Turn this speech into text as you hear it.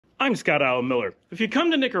I'm Scott Allen Miller. If you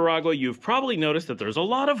come to Nicaragua, you've probably noticed that there's a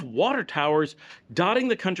lot of water towers dotting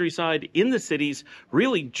the countryside in the cities,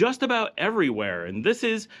 really just about everywhere. And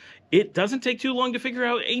it doesn't take too long to figure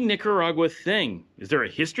out a Nicaragua thing. Is there a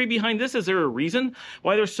history behind this? Is there a reason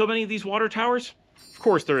why there's so many of these water towers? Of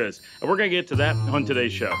course there is. And we're going to get to that on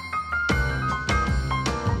today's show.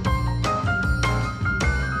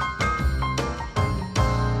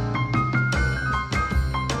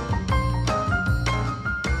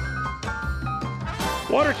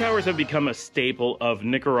 Water towers have become a staple of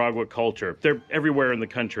Nicaragua culture. They're everywhere in the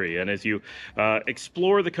country, and as you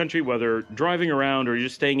explore the country, whether driving around or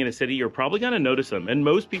just staying in a city, you're probably going to notice them. And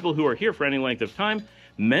most people who are here for any length of time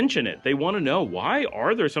mention it. They want to know, why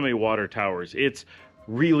are there so many water towers? It's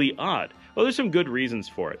really odd. Well, there's some good reasons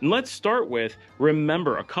for it. And let's start with,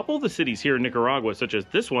 remember, a couple of the cities here in Nicaragua, such as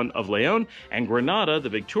this one of León and Granada, the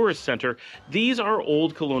big tourist center, these are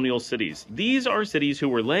old colonial cities. These are cities who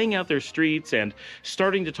were laying out their streets and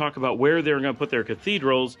starting to talk about where they're going to put their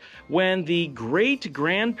cathedrals when the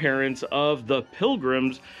great-grandparents of the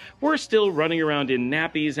Pilgrims were still running around in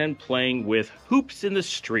nappies and playing with hoops in the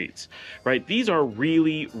streets, right? These are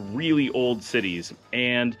really, really old cities,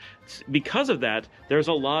 and because of that, there's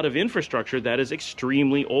a lot of infrastructure that is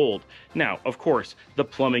extremely old. Now, of course, the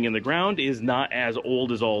plumbing in the ground is not as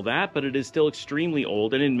old as all that, but it is still extremely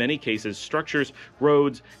old, and in many cases, structures,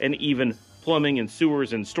 roads, and even plumbing and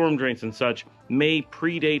sewers and storm drains and such may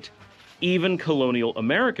predate even colonial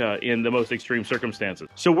America in the most extreme circumstances.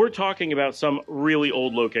 So we're talking about some really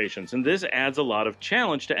old locations, and this adds a lot of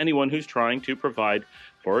challenge to anyone who's trying to provide,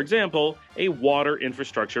 for example, a water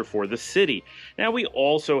infrastructure for the city. Now, we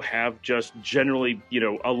also have just generally,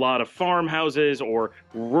 a lot of farmhouses or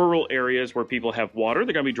rural areas where people have water.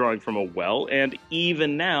 They're going to be drawing from a well, and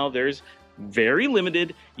even now there's very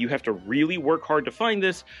limited. You have to really work hard to find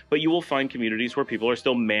this, but you will find communities where people are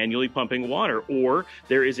still manually pumping water, or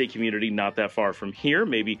there is a community not that far from here,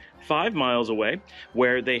 maybe 5 miles away,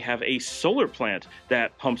 where they have a solar plant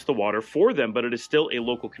that pumps the water for them, but it is still a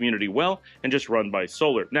local community well and just run by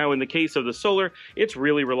solar. Now, in the case of the solar, it's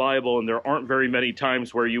really reliable, and there aren't very many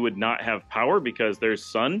times where you would not have power because there's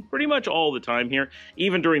sun pretty much all the time here.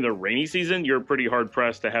 Even during the rainy season, you're pretty hard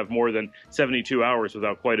pressed to have more than 72 hours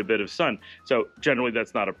without quite a bit of sun. So generally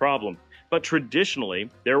that's not a problem. But traditionally,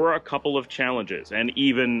 there were a couple of challenges, and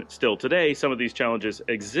even still today, some of these challenges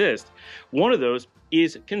exist. One of those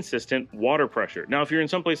is consistent water pressure. Now, if you're in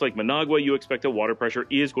some place like Managua, you expect the water pressure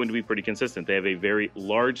is going to be pretty consistent. They have a very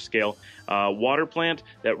large-scale water plant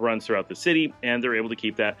that runs throughout the city, and they're able to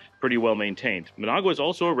keep that pretty well maintained. Managua is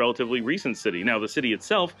also a relatively recent city. Now, the city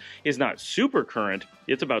itself is not super current.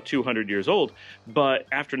 It's about 200 years old, but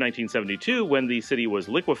after 1972, when the city was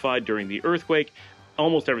liquefied during the earthquake,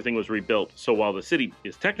 almost everything was rebuilt. So while the city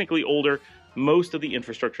is technically older, most of the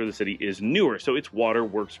infrastructure of the city is newer, so its water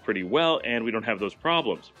works pretty well, and we don't have those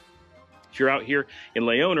problems. If you're out here in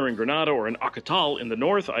León or in Granada or in Acatal in the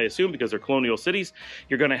north, I assume because they're colonial cities,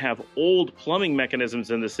 you're going to have old plumbing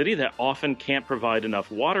mechanisms in the city that often can't provide enough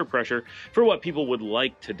water pressure for what people would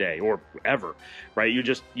like today or ever, right?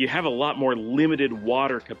 You have a lot more limited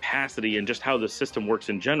water capacity in just how the system works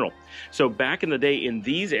in general. So back in the day in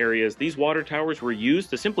these areas, these water towers were used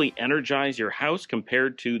to simply energize your house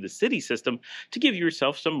compared to the city system to give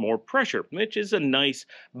yourself some more pressure, which is a nice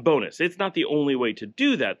bonus. It's not the only way to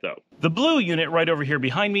do that, though. The blue unit right over here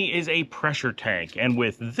behind me is a pressure tank, and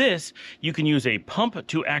with this you can use a pump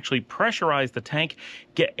to actually pressurize the tank,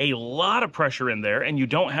 get a lot of pressure in there, and you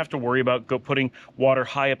don't have to worry about putting water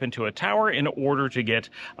high up into a tower in order to get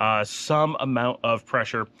some amount of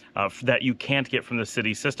pressure that you can't get from the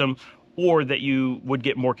city system, or that you would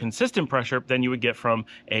get more consistent pressure than you would get from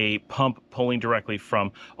a pump pulling directly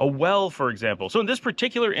from a well, for example. So in this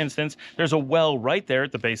particular instance, there's a well right there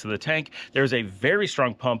at the base of the tank. There's a very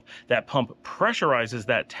strong pump. That pump pressurizes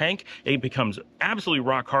that tank. It becomes absolutely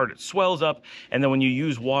rock hard. It swells up, and then when you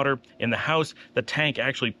use water in the house, the tank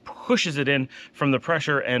actually pushes it in from the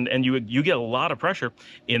pressure, and you get a lot of pressure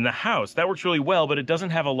in the house. That works really well, but it doesn't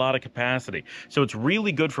have a lot of capacity. So it's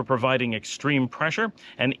really good for providing extreme pressure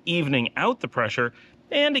and evening out the pressure,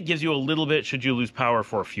 and it gives you a little bit should you lose power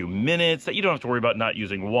for a few minutes, that you don't have to worry about not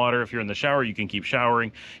using water. If you're in the shower, you can keep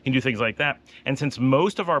showering, you can do things like that. And since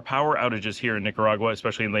most of our power outages here in Nicaragua,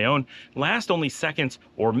 especially in León, last only seconds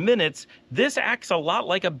or minutes, this acts a lot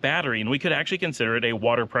like a battery, and we could actually consider it a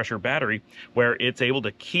water pressure battery, where it's able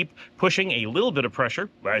to keep pushing a little bit of pressure,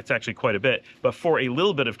 well, it's actually quite a bit, but for a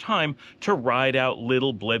little bit of time to ride out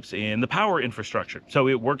little blips in the power infrastructure. So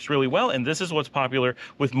it works really well, and this is what's popular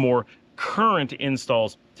with more current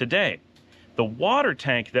installs today. The water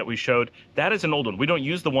tank that we showed, that is an old one. We don't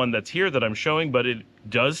use the one that's here that I'm showing, but it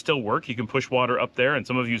does still work. You can push water up there, and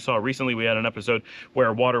some of you saw recently we had an episode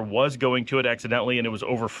where water was going to it accidentally and it was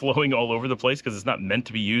overflowing all over the place because it's not meant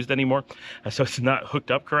to be used anymore, so it's not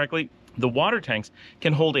hooked up correctly. The water tanks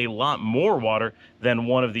can hold a lot more water than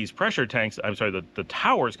one of these pressure tanks. I'm sorry, the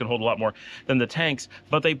towers can hold a lot more than the tanks,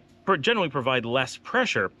 but they generally provide less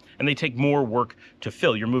pressure and they take more work to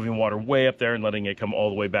fill. You're moving water way up there and letting it come all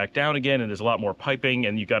the way back down again, and there's a lot more piping,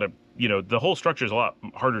 and you got to, you know, the whole structure is a lot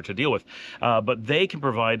harder to deal with. But they can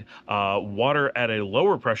provide water at a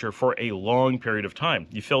lower pressure for a long period of time.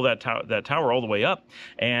 You fill that tower all the way up,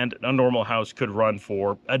 and a normal house could run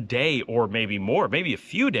for a day or maybe more, maybe a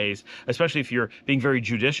few days, especially if you're being very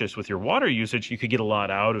judicious with your water usage. You could get a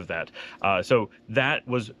lot out of that. So that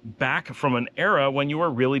was back from an era when you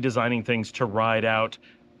were really designing things to ride out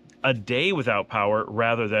a day without power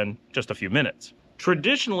rather than just a few minutes.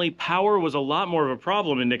 Traditionally, power was a lot more of a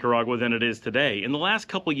problem in Nicaragua than it is today. In the last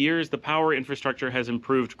couple years, the power infrastructure has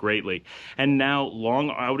improved greatly, and now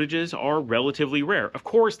long outages are relatively rare. Of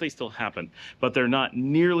course, they still happen, but they're not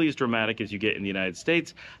nearly as dramatic as you get in the United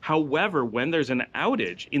States. However, when there's an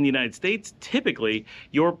outage in the United States, typically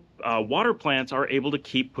your water plants are able to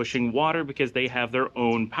keep pushing water because they have their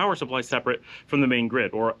own power supply separate from the main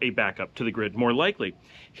grid, or a backup to the grid more likely.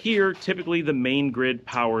 Here, typically the main grid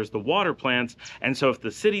powers the water plants, and so if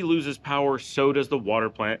the city loses power, so does the water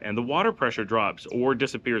plant, and the water pressure drops or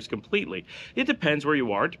disappears completely. It depends where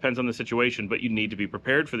you are, it depends on the situation, but you need to be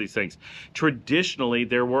prepared for these things. Traditionally,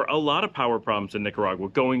 there were a lot of power problems in Nicaragua.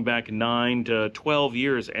 Going back 9 to 12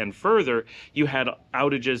 years and further, you had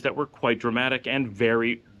outages that were quite dramatic and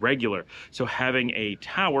very regular. So having a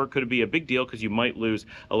tower could be a big deal because you might lose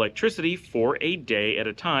electricity for a day at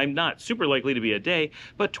a time. Not super likely to be a day,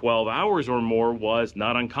 but 12 hours or more was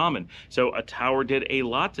not uncommon. So a tower did a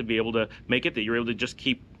lot to be able to make it that you're able to just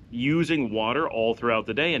keep using water all throughout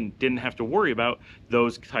the day and didn't have to worry about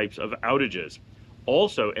those types of outages.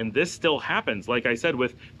 Also, and this still happens, like I said,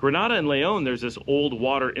 with Granada and Leon, there's this old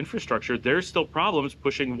water infrastructure. There's still problems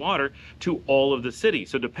pushing water to all of the city.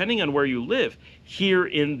 So depending on where you live, here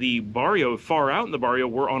in the barrio, far out in the barrio,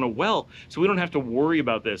 we're on a well. So we don't have to worry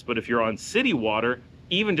about this. But if you're on city water,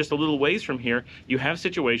 even just a little ways from here, you have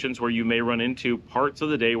situations where you may run into parts of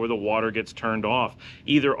the day where the water gets turned off,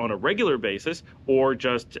 either on a regular basis or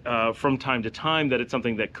just from time to time that it's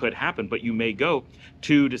something that could happen. But you may go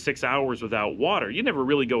 2 to 6 hours without water. You never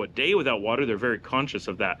really go a day without water. They're very conscious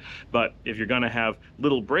of that. But if you're going to have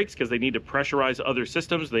little breaks because they need to pressurize other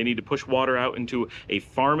systems, they need to push water out into a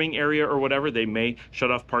farming area or whatever, they may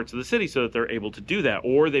shut off parts of the city so that they're able to do that.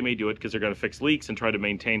 Or they may do it because they're going to fix leaks and try to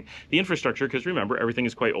maintain the infrastructure, because remember, everything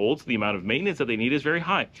is quite old, so the amount of maintenance that they need is very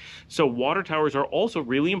high. So water towers are also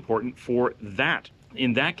really important for that.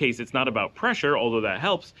 In that case, it's not about pressure, although that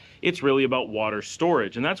helps. It's really about water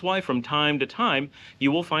storage. And that's why from time to time,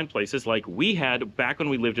 you will find places like we had back when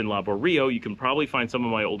we lived in La Barrio. You can probably find some of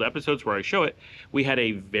my old episodes where I show it. We had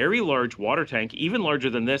a very large water tank, even larger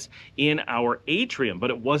than this, in our atrium, but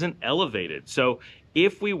it wasn't elevated. So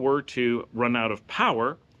if we were to run out of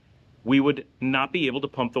power, we would not be able to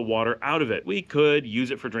pump the water out of it. We could use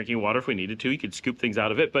it for drinking water if we needed to. You could scoop things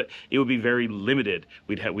out of it, but it would be very limited.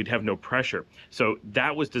 We'd have no pressure. So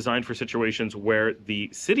that was designed for situations where the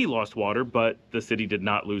city lost water, but the city did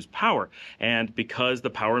not lose power. And because the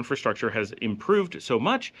power infrastructure has improved so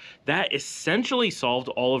much, that essentially solved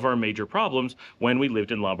all of our major problems when we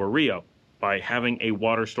lived in La Barrio. By having a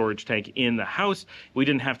water storage tank in the house, we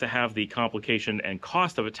didn't have to have the complication and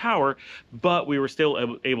cost of a tower, but we were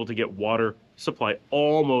still able to get water supply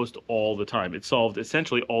almost all the time. It solved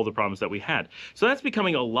essentially all the problems that we had. So that's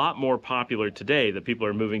becoming a lot more popular today, that people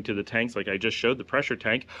are moving to the tanks like I just showed, the pressure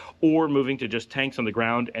tank, or moving to just tanks on the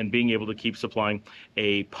ground and being able to keep supplying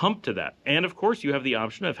a pump to that. And of course, you have the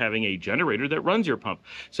option of having a generator that runs your pump.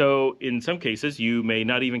 So in some cases, you may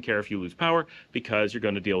not even care if you lose power because you're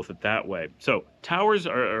going to deal with it that way. So towers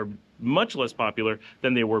are much less popular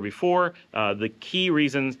than they were before. The key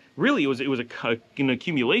reasons, really, it was an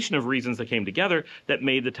accumulation of reasons that came together that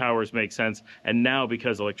made the towers make sense. And now,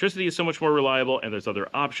 because electricity is so much more reliable and there's other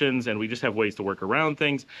options and we just have ways to work around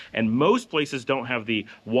things, and most places don't have the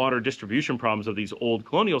water distribution problems of these old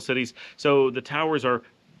colonial cities, so the towers are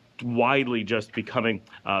widely just becoming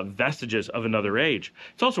vestiges of another age.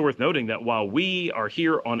 It's also worth noting that while we are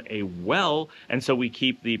here on a well, and so we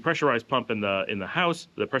keep the pressurized pump in the house,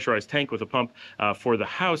 the pressurized tank with a pump for the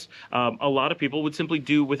house, a lot of people would simply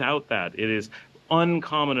do without that. It is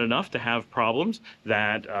uncommon enough to have problems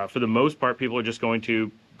that for the most part, people are just going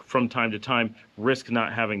to from time to time risk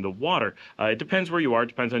not having the water. It depends where you are, it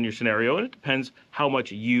depends on your scenario, and it depends how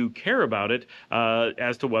much you care about it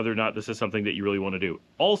as to whether or not this is something that you really want to do.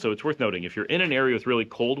 Also, it's worth noting, if you're in an area with really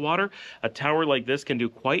cold water, a tower like this can do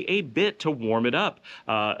quite a bit to warm it up.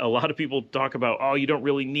 A lot of people talk about, oh, you don't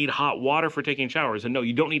really need hot water for taking showers. And no,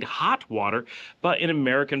 you don't need hot water, but in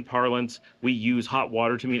American parlance, we use hot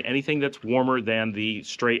water to mean anything that's warmer than the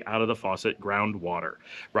straight out of the faucet groundwater,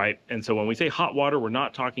 right? And so when we say hot water, we're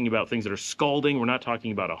not talking about things that are scalding. We're not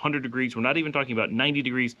talking about 100 degrees. We're not even talking about 90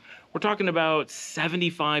 degrees. We're talking about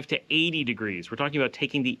 75 to 80 degrees. We're talking about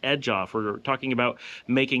taking the edge off. We're talking about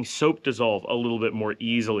making soap dissolve a little bit more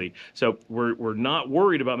easily. So we're not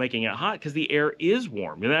worried about making it hot because the air is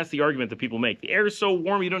warm. And that's the argument that people make. The air is so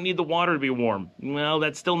warm, you don't need the water to be warm. Well,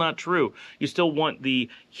 that's still not true. You still want the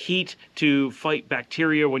heat to fight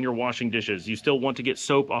bacteria when you're washing dishes. You still want to get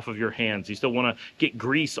soap off of your hands. You still want to get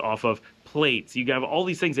grease off of plates. You have all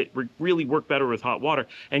these things that really work better with hot water,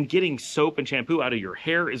 and getting soap and shampoo out of your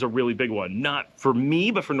hair is a really big one. Not for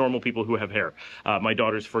me, but for normal people who have hair. My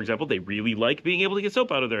daughters, for example, they really like being able to get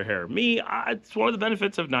soap out of their hair. Me, it's one of the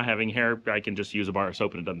benefits of not having hair. I can just use a bar of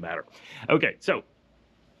soap and it doesn't matter. Okay, so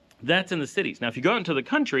that's in the cities. Now, if you go out into the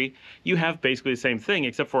country, you have basically the same thing,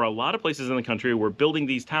 except for a lot of places in the country were building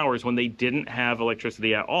these towers when they didn't have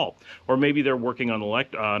electricity at all. Or maybe they're working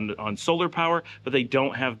on solar power, but they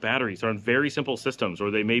don't have batteries. They're on very simple systems,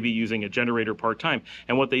 or they may be using a generator part-time.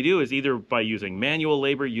 And what they do is either by using manual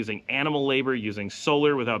labor, using animal labor, using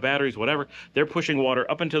solar without batteries, whatever, they're pushing water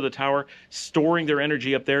up into the tower, storing their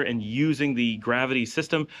energy up there, and using the gravity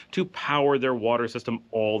system to power their water system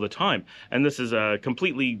all the time. And this is a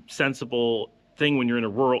completely sensible thing when you're in a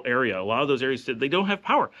rural area. A lot of those areas, they don't have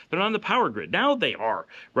power. They're not on the power grid. Now they are,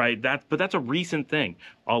 right? But that's a recent thing.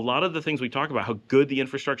 A lot of the things we talk about, how good the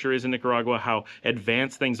infrastructure is in Nicaragua, how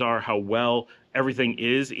advanced things are, how well everything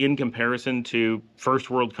is in comparison to first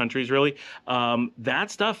world countries, really.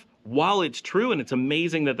 That stuff, while it's true and it's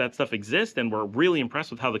amazing that that stuff exists and we're really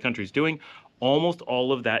impressed with how the country's doing, almost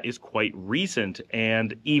all of that is quite recent.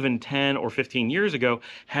 And even 10 or 15 years ago,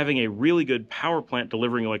 having a really good power plant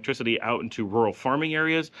delivering electricity out into rural farming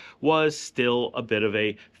areas was still a bit of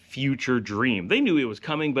a future dream. They knew it was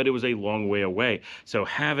coming, but it was a long way away. So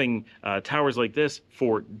having towers like this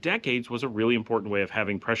for decades was a really important way of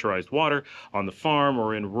having pressurized water on the farm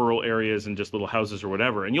or in rural areas and just little houses or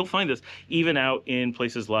whatever. And you'll find this even out in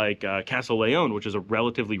places like Castle Leon, which is a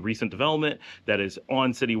relatively recent development that is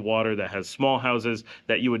on city water, that has small houses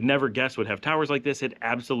that you would never guess would have towers like this. It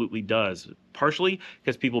absolutely does. Partially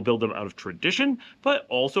because people build them out of tradition, but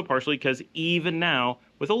also partially because even now,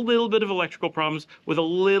 with a little bit of electrical problems, with a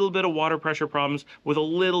little bit of water pressure problems, with a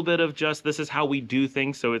little bit of just this is how we do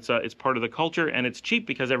things, so it's part of the culture and it's cheap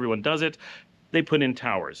because everyone does it, they put in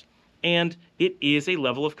towers. And it is a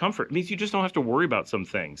level of comfort. It means you just don't have to worry about some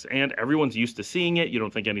things. And everyone's used to seeing it. You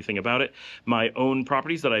don't think anything about it. My own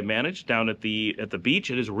properties that I manage down at the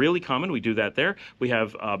beach, it is really common. We do that there. We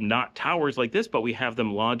have not towers like this, but we have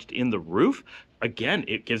them lodged in the roof. Again,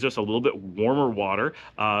 it gives us a little bit warmer water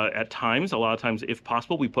at times. A lot of times, if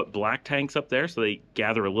possible, we put black tanks up there so they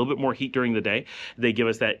gather a little bit more heat during the day. They give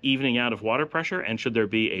us that evening out of water pressure, and should there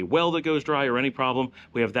be a well that goes dry or any problem,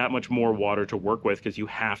 we have that much more water to work with because you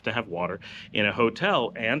have to have water in a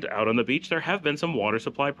hotel. And out on the beach, there have been some water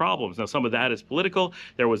supply problems. Now, some of that is political.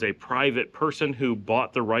 There was a private person who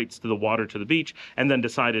bought the rights to the water to the beach and then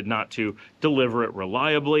decided not to deliver it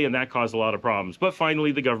reliably, and that caused a lot of problems. But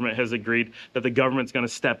finally, the government has agreed that the government's going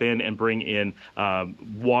to step in and bring in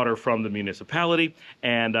water from the municipality,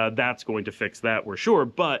 and that's going to fix that, we're sure.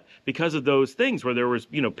 But because of those things where there was,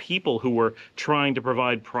 people who were trying to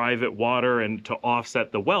provide private water and to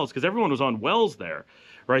offset the wells, because everyone was on wells there,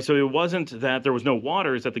 right? So it wasn't that there was no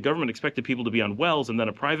water, it's that the government expected people to be on wells, and then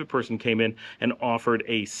a private person came in and offered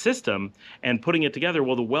a system, and putting it together,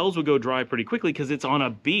 well, the wells would go dry pretty quickly because it's on a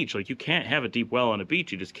beach. Like, you can't have a deep well on a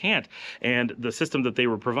beach, you just can't. And the system that they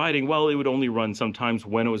were providing, well, it would only run sometimes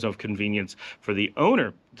when it was of convenience for the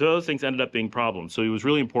owner. Those things ended up being problems. So it was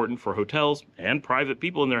really important for hotels and private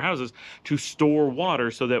people in their houses to store water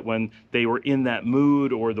so that when they were in that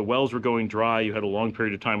mood or the wells were going dry, you had a long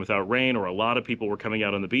period of time without rain, or a lot of people were coming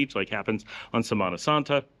out on the beach, like happens on Semana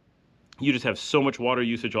Santa. you just have so much water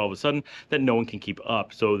usage all of a sudden that no one can keep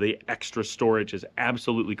up. So the extra storage is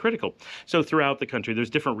absolutely critical. So throughout the country, there's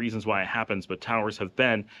different reasons why it happens, but towers have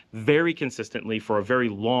been very consistently for a very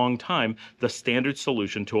long time the standard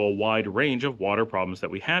solution to a wide range of water problems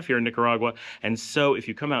that we have here in Nicaragua. And so if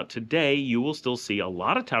you come out today, you will still see a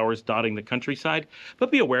lot of towers dotting the countryside,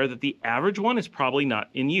 but be aware that the average one is probably not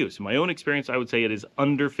in use. In my own experience, I would say it is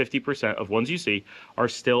under 50% of ones you see are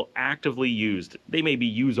still actively used. They may be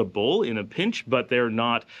usable in a pinch, but they're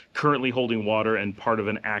not currently holding water and part of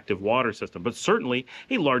an active water system. But certainly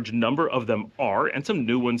a large number of them are, and some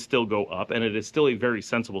new ones still go up, and it is still a very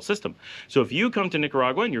sensible system. So if you come to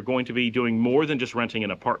Nicaragua and you're going to be doing more than just renting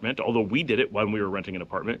an apartment, although we did it when we were renting an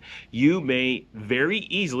apartment, you may very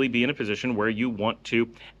easily be in a position where you want to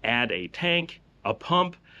add a tank, a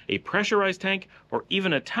pump, a pressurized tank, or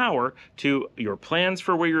even a tower to your plans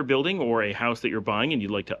for where you're building or a house that you're buying and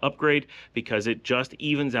you'd like to upgrade, because it just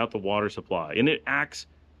evens out the water supply and it acts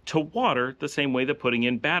to water the same way that putting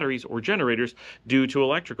in batteries or generators do to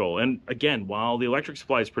electrical. And again, while the electric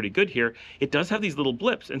supply is pretty good here, it does have these little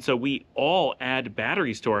blips. And so we all add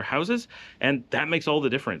batteries to our houses, and that makes all the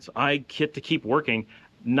difference. I get to keep working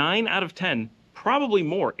 9 out of 10, probably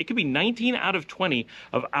more. It could be 19 out of 20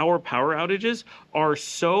 of our power outages are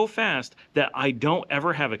so fast that I don't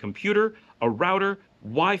ever have a computer, a router,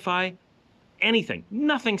 Wi-Fi, anything.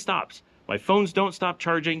 Nothing stops. My phones don't stop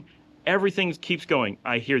charging. Everything keeps going.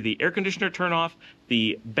 I hear the air conditioner turn off.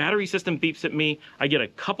 The battery system beeps at me. I get a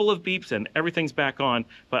couple of beeps and everything's back on,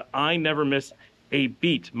 but I never miss a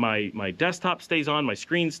beat. My desktop stays on, my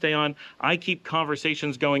screens stay on. I keep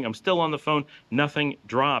conversations going. I'm still on the phone. Nothing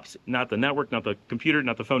drops. Not the network, not the computer,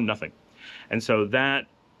 not the phone, nothing. And so that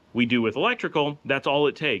we do with electrical, that's all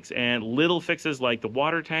it takes. And little fixes like the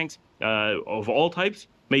water tanks of all types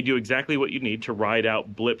may do exactly what you need to ride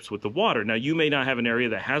out blips with the water. Now, you may not have an area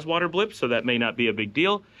that has water blips, so that may not be a big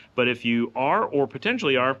deal. But if you are, or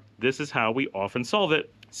potentially are, this is how we often solve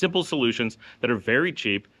it. Simple solutions that are very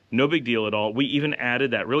cheap. No big deal at all. We even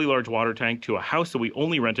added that really large water tank to a house that we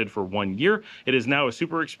only rented for 1 year. It is now a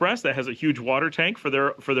Super Express that has a huge water tank for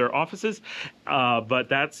their offices. But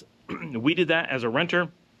that's we did that as a renter,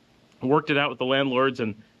 worked it out with the landlords,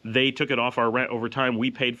 and they took it off our rent over time. We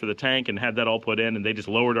paid for the tank and had that all put in, and they just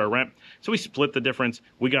lowered our rent. So we split the difference.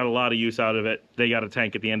 We got a lot of use out of it. They got a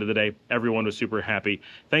tank at the end of the day. Everyone was super happy.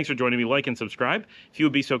 Thanks for joining me. Like and subscribe. If you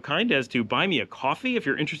would be so kind as to buy me a coffee, if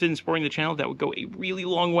you're interested in supporting the channel, that would go a really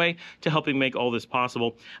long way to helping make all this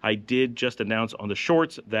possible. I did just announce on the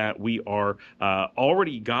shorts that we are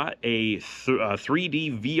already got a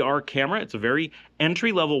 3D VR camera. It's a very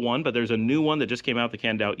entry-level one, but there's a new one that just came out, the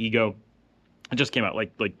Candao Ego. It just came out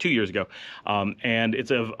like 2 years ago, and it's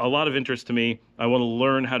of a lot of interest to me. I want to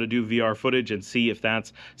learn how to do VR footage and see if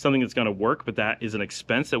that's something that's going to work, but that is an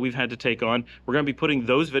expense that we've had to take on. We're going to be putting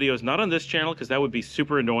those videos not on this channel because that would be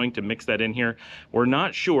super annoying to mix that in here. We're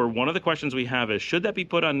not sure. One of the questions we have is, should that be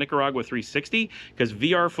put on Nicaragua 360? Because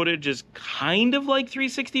VR footage is kind of like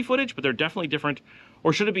 360 footage, but they're definitely different.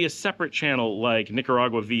 Or should it be a separate channel like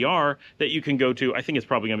Nicaragua VR that you can go to? I think it's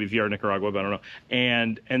probably going to be VR Nicaragua, but I don't know.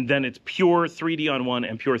 And then it's pure 3D on one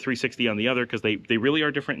and pure 360 on the other, because they really are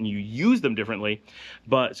different and you use them differently.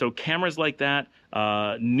 But so cameras like that,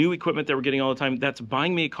 new equipment that we're getting all the time, that's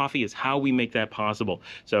buying me a coffee is how we make that possible.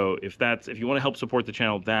 So if you want to help support the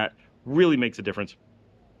channel, that really makes a difference.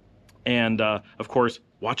 And of course,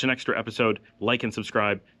 watch an extra episode, like and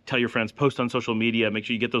subscribe, tell your friends, post on social media, make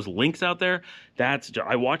sure you get those links out there.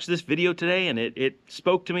 I watched this video today and it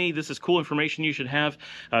spoke to me. This is cool information you should have.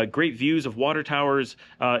 Great views of water towers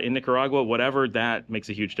in Nicaragua, whatever, that makes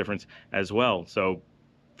a huge difference as well. So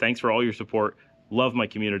thanks for all your support. Love my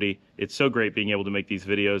community. It's so great being able to make these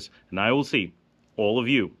videos, and I will see all of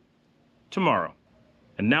you tomorrow.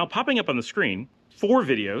 And now popping up on the screen, 4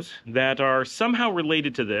 videos that are somehow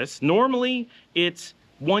related to this. Normally, it's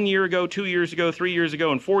 1 year ago, 2 years ago, 3 years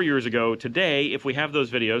ago, and 4 years ago. Today, if we have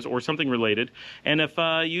those videos or something related, and if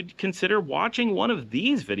you'd consider watching one of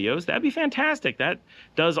these videos, that'd be fantastic. That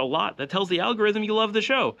does a lot. That tells the algorithm you love the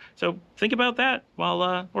show. So think about that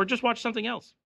while, or just watch something else.